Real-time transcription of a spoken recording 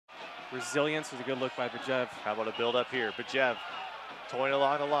Resilience was a good look by Bajev. How about a build up here? Bajev toying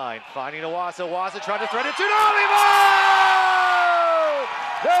along the line, finding Iwasa. Iwasa trying to thread it to Aliman!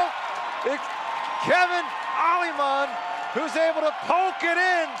 No, it's Kevin Aliman who's able to poke it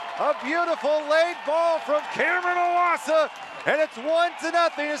in. A beautiful late ball from Cameron Iwasa. And it's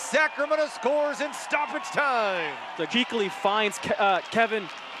 1-0 as Sacramento scores in stoppage time. So Keekly finds Kevin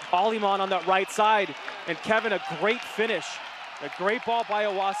Aliman on that right side. And Kevin, a great finish. A great ball by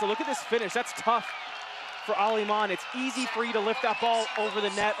Iwasa. Look at this finish. That's tough for Aliman. It's easy for you to lift that ball over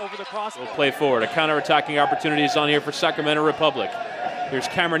the net, over the crossbar. We'll play forward. A counter-attacking opportunity is on here for Sacramento Republic. Here's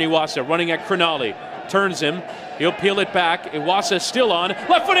Cameron Iwasa running at Cronali. Turns him. He'll peel it back. Iwasa still on.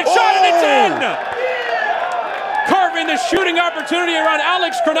 Left-footed shot, and it's in! Carving the shooting opportunity around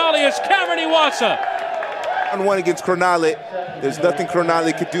Alex Cronali is Cameron Iwasa. On one against Cronali, there's nothing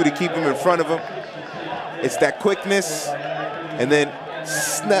Cronali could do to keep him in front of him. It's that quickness, and then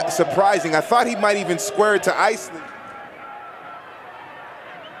surprising. I thought he might even square it to Iceland.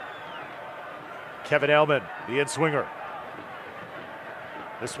 Kevin Ellman, the in-swinger.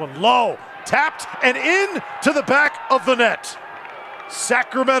 This one low, tapped and in to the back of the net.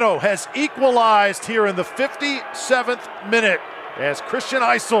 Sacramento has equalized here in the 57th minute as Christian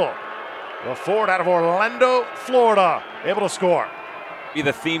Eisel, the forward out of Orlando, Florida, able to score. Be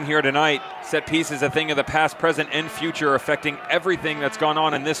the theme here tonight. Set piece is a thing of the past, present, and future, affecting everything that's gone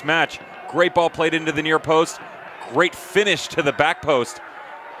on in this match. Great ball played into the near post. Great finish to the back post.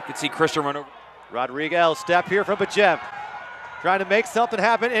 You can see Christian run over. Rodriguez, step here from Bajev. Trying to make something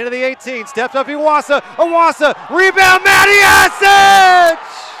happen into the 18. Steps up Iwasa. Iwasa. Rebound. Matty Asic!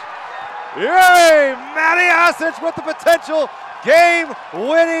 Yay! Matty Asic with the potential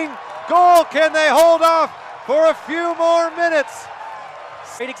game-winning goal. Can they hold off for a few more minutes?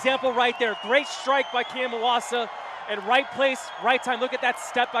 Great example right there. Great strike by Cam Iwasa. And right place, right time. Look at that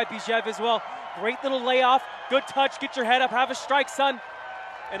step by Bajev as well. Great little layoff. Good touch. Get your head up. Have a strike, son.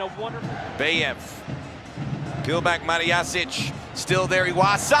 And a wonderful... Bayev. Peel back Mariasic, still there,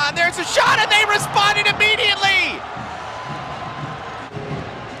 Iwasa, and there's a shot, and they responded immediately!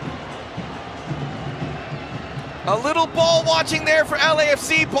 A little ball watching there for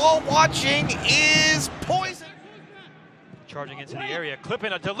LAFC. Ball watching is poison. Charging into the area,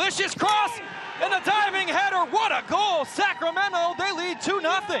 clipping a delicious cross, and a diving header. What a goal! Sacramento, they lead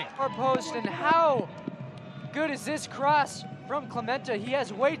 2-0. Our post, and how good is this cross from Clemente? He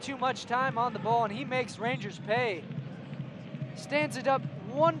has way too much time on the ball, and he makes Rangers pay. Stands it up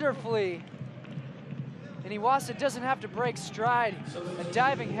wonderfully. And Iwasa doesn't have to break stride. A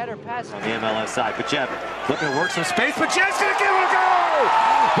diving header pass. On the MLS side, Bajev looking to work some space. Bajev's going to give it a go!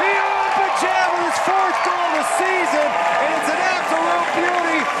 Beyond Bajev with his 4th goal of the season, and it's an absolute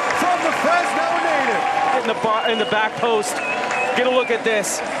beauty from the Fresno native. In the back post. Get a look at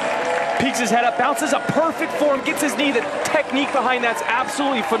this. Peeks his head up, bounces up perfect form, gets his knee. The technique behind that's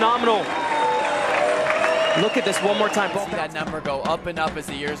absolutely phenomenal. Look at this one more time. See that number go up and up as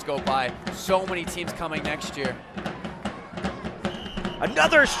the years go by. So many teams coming next year.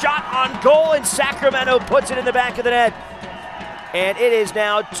 Another shot on goal, and Sacramento puts it in the back of the net. And it is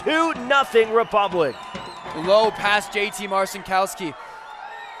now 2-0 Republic. Low past JT Marcinkowski.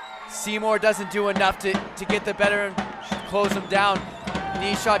 Seymour doesn't do enough to get the better and close him down.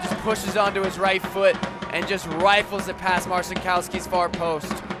 Knee shot just pushes onto his right foot and just rifles it past Marcinkowski's far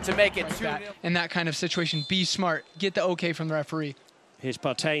post to make it 2-0. In that kind of situation, be smart. Get the okay from the referee. Here's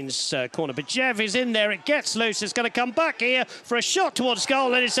Partaine's corner. Bajev is in there. It gets loose. It's going to come back here for a shot towards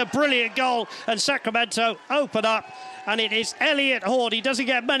goal, and it's a brilliant goal. And Sacramento open up, and it is Elliot Horde. He doesn't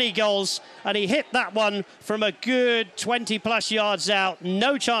get many goals, and he hit that one from a good 20-plus yards out.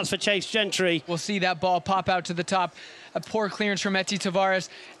 No chance for Chase Gentry. We'll see that ball pop out to the top. A poor clearance from Eti Tavares,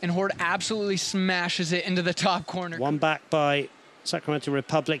 and Horde absolutely smashes it into the top corner. One back by Sacramento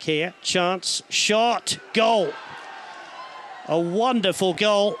Republic here. Chance, shot, goal. A wonderful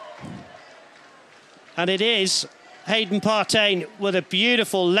goal. And it is Hayden Partain with a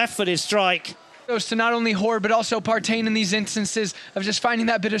beautiful left-footed strike. Goes to not only Horde, but also Partain in these instances of just finding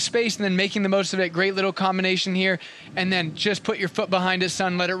that bit of space and then making the most of it. Great little combination here. And then just put your foot behind it,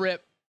 son. Let it rip.